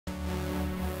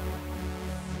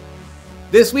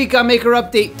This week on Maker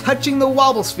Update, touching the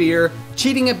Wobble sphere,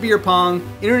 cheating at beer pong,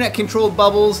 internet-controlled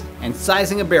bubbles, and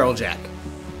sizing a barrel jack.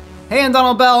 Hey, I'm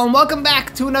Donald Bell, and welcome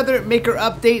back to another Maker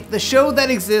Update, the show that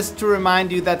exists to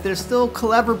remind you that there's still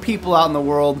clever people out in the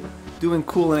world doing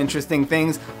cool and interesting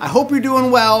things. I hope you're doing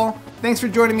well. Thanks for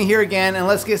joining me here again, and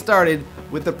let's get started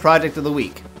with the project of the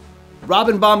week.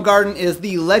 Robin Baumgarten is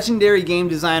the legendary game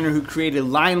designer who created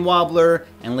Line Wobbler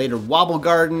and later Wobble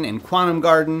Garden and Quantum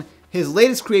Garden. His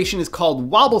latest creation is called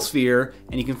Wobble Sphere,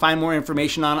 and you can find more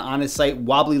information on his site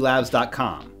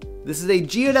wobblylabs.com. This is a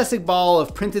geodesic ball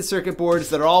of printed circuit boards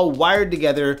that are all wired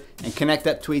together and connect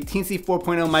up to a Teensy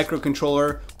 4.0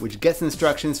 microcontroller, which gets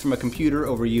instructions from a computer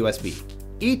over USB.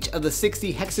 Each of the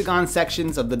 60 hexagon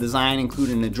sections of the design include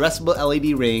an addressable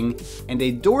LED ring and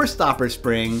a door stopper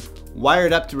spring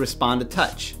wired up to respond to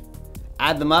touch.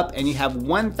 Add them up and you have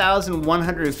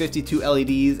 1,152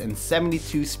 LEDs and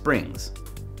 72 springs.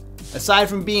 Aside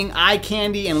from being eye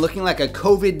candy and looking like a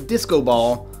COVID disco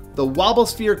ball, the Wobble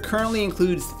Sphere currently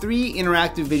includes 3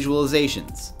 interactive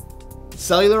visualizations: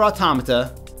 Cellular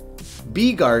Automata,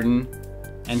 Bee Garden,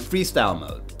 and Freestyle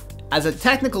Mode. As a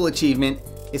technical achievement,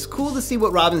 it's cool to see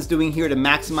what Robin's doing here to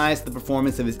maximize the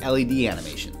performance of his LED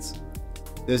animations.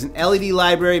 There's an LED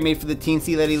library made for the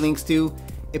Teensy that he links to.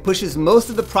 It pushes most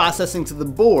of the processing to the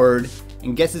board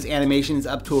and gets his animations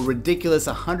up to a ridiculous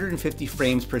 150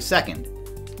 frames per second.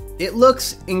 It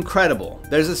looks incredible.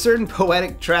 There's a certain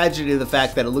poetic tragedy to the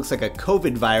fact that it looks like a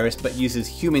COVID virus but uses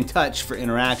human touch for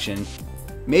interaction.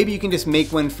 Maybe you can just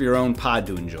make one for your own pod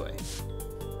to enjoy.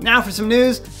 Now for some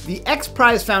news. The X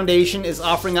Prize Foundation is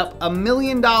offering up $1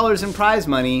 million in prize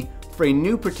money for a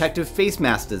new protective face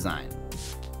mask design.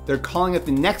 They're calling it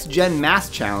the Next Gen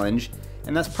Mask Challenge,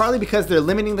 and that's partly because they're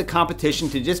limiting the competition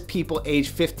to just people aged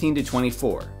 15 to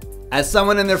 24. As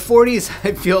someone in their 40s,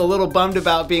 I feel a little bummed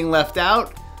about being left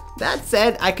out. That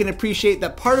said, I can appreciate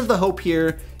that part of the hope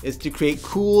here is to create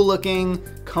cool looking,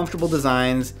 comfortable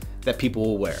designs that people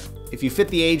will wear. If you fit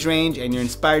the age range and you're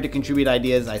inspired to contribute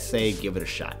ideas, I say give it a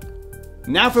shot.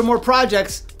 Now for more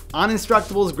projects, on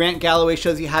Instructables, Grant Galloway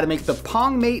shows you how to make the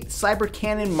PongMate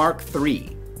CyberCannon Mark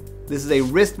III. This is a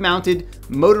wrist-mounted,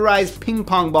 motorized ping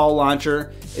pong ball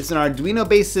launcher. It's an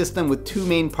Arduino-based system with 2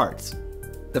 main parts.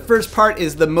 The first part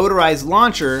is the motorized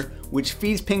launcher, which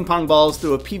feeds ping pong balls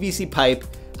through a PVC pipe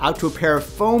out to a pair of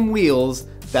foam wheels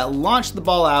that launch the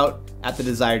ball out at the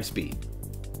desired speed.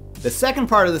 The second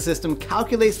part of the system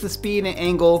calculates the speed and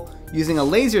angle using a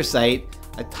laser sight,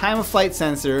 a time-of-flight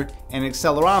sensor, and an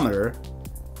accelerometer.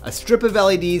 A strip of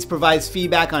LEDs provides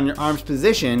feedback on your arm's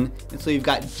position until you've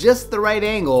got just the right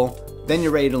angle, then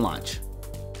you're ready to launch.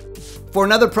 For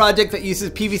another project that uses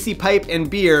PVC pipe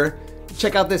and beer,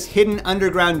 check out this hidden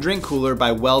underground drink cooler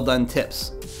by Well Done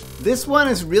Tips. This one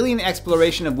is really an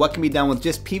exploration of what can be done with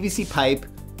just PVC pipe,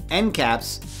 end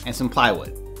caps, and some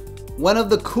plywood. One of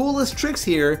the coolest tricks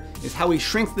here is how he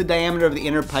shrinks the diameter of the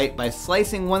inner pipe by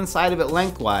slicing one side of it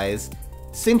lengthwise,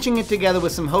 cinching it together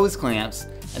with some hose clamps,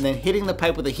 and then hitting the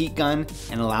pipe with a heat gun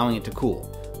and allowing it to cool.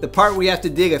 The part where you have to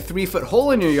dig a 3-foot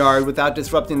hole in your yard without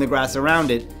disrupting the grass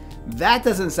around it, that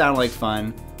doesn't sound like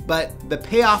fun, but the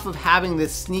payoff of having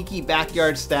this sneaky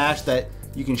backyard stash that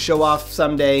you can show off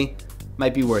someday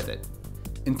might be worth it.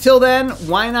 Until then,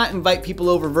 why not invite people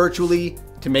over virtually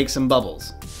to make some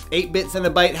bubbles? 8-Bits and a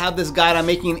Byte have this guide on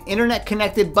making an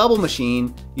internet-connected bubble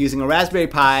machine using a Raspberry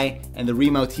Pi and the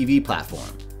Remo TV platform.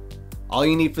 All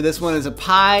you need for this one is a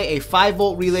Pi, a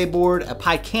 5-volt relay board, a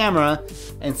Pi camera,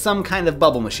 and some kind of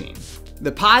bubble machine.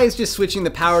 The Pi is just switching the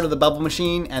power to the bubble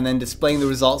machine and then displaying the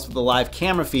results with the live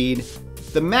camera feed.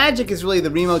 The magic is really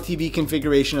the Remo TV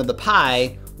configuration of the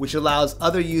Pi, which allows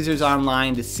other users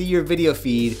online to see your video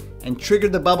feed and trigger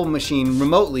the bubble machine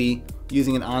remotely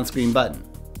using an on-screen button.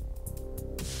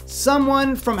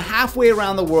 Someone from halfway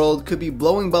around the world could be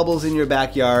blowing bubbles in your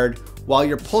backyard while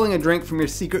you're pulling a drink from your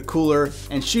secret cooler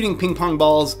and shooting ping pong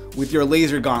balls with your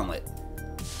laser gauntlet.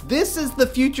 This is the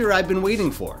future I've been waiting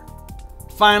for.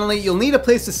 Finally, you'll need a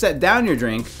place to set down your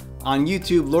drink. On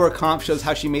YouTube, Laura Kampf shows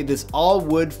how she made this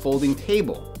all-wood folding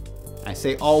table. I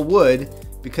say all wood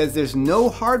because there's no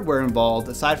hardware involved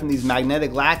aside from these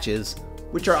magnetic latches,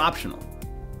 which are optional.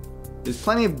 There's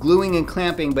plenty of gluing and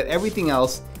clamping, but everything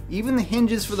else, even the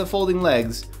hinges for the folding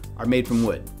legs, are made from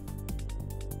wood.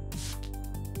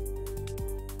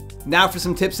 Now for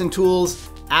some tips and tools.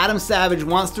 Adam Savage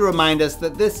wants to remind us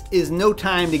that this is no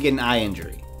time to get an eye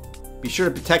injury. Be sure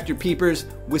to protect your peepers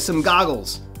with some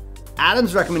goggles.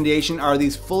 Adam's recommendation are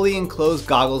these fully enclosed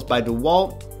goggles by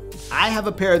DeWalt. I have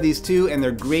a pair of these too, and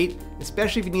they're great,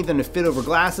 especially if you need them to fit over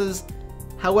glasses.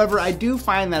 However, I do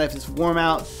find that if it's warm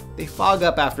out, they fog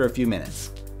up after a few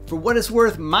minutes. For what it's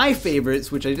worth, my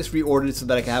favorites, which I just reordered so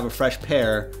that I can have a fresh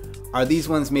pair, are these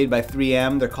ones made by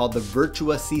 3M. They're called the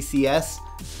Virtua CCS.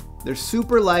 They're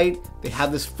super light. They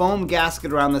have this foam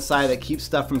gasket around the side that keeps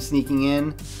stuff from sneaking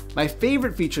in. My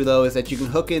favorite feature though is that you can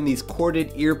hook in these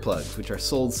corded earplugs, which are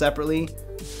sold separately.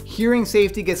 Hearing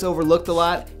safety gets overlooked a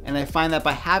lot, and I find that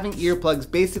by having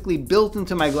earplugs basically built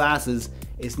into my glasses,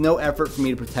 it's no effort for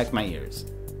me to protect my ears.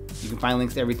 You can find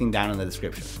links to everything down in the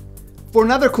description. For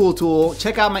another cool tool,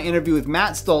 check out my interview with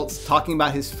Matt Stultz talking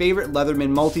about his favorite Leatherman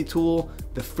multi-tool,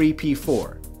 the Free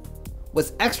P4.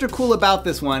 What's extra cool about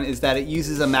this one is that it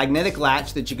uses a magnetic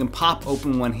latch that you can pop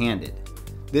open one-handed.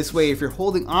 This way, if you're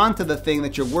holding on to the thing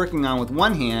that you're working on with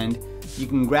one hand, you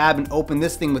can grab and open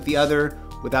this thing with the other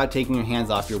without taking your hands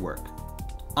off your work.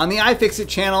 On the iFixit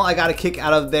channel, I got a kick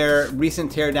out of their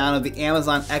recent teardown of the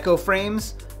Amazon Echo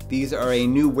frames. These are a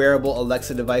new wearable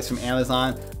Alexa device from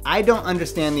Amazon. I don't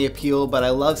understand the appeal, but I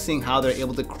love seeing how they're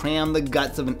able to cram the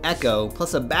guts of an Echo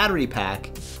plus a battery pack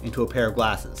into a pair of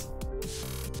glasses.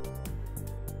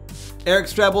 Eric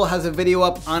Strebel has a video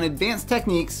up on advanced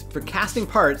techniques for casting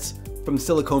parts from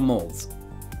silicone molds.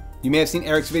 You may have seen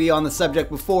Eric's video on the subject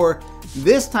before.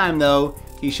 This time though,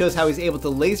 he shows how he's able to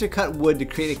laser cut wood to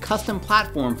create a custom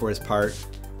platform for his part.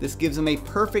 This gives him a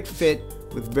perfect fit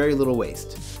with very little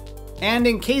waste. And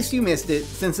in case you missed it,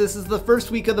 since this is the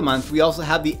first week of the month, we also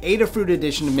have the Adafruit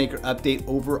edition of Maker Update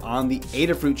over on the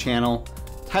Adafruit channel.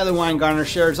 Tyler Weingartner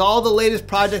shares all the latest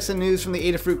projects and news from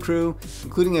the Adafruit crew,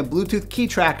 including a Bluetooth key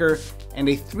tracker and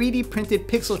a 3D printed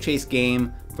pixel chase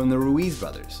game from the Ruiz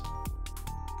brothers.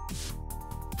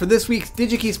 For this week's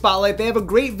Digikey Spotlight, they have a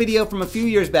great video from a few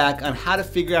years back on how to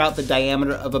figure out the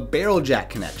diameter of a barrel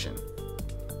jack connection.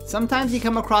 Sometimes you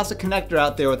come across a connector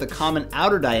out there with a common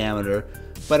outer diameter,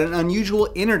 but an unusual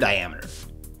inner diameter.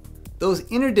 Those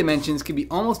inner dimensions can be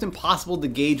almost impossible to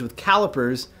gauge with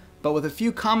calipers, but with a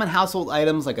few common household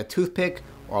items like a toothpick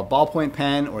or a ballpoint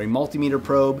pen or a multimeter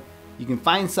probe, you can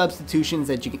find substitutions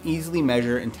that you can easily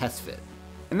measure and test fit.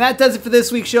 And that does it for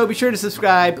this week's show. Be sure to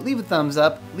subscribe, leave a thumbs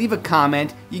up, leave a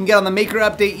comment. You can get on the Maker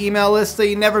Update email list so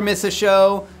you never miss a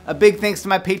show. A big thanks to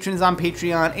my patrons on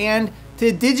Patreon and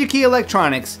to Digi-Key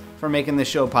Electronics for making this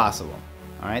show possible.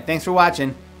 All right, thanks for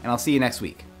watching, and I'll see you next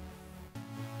week.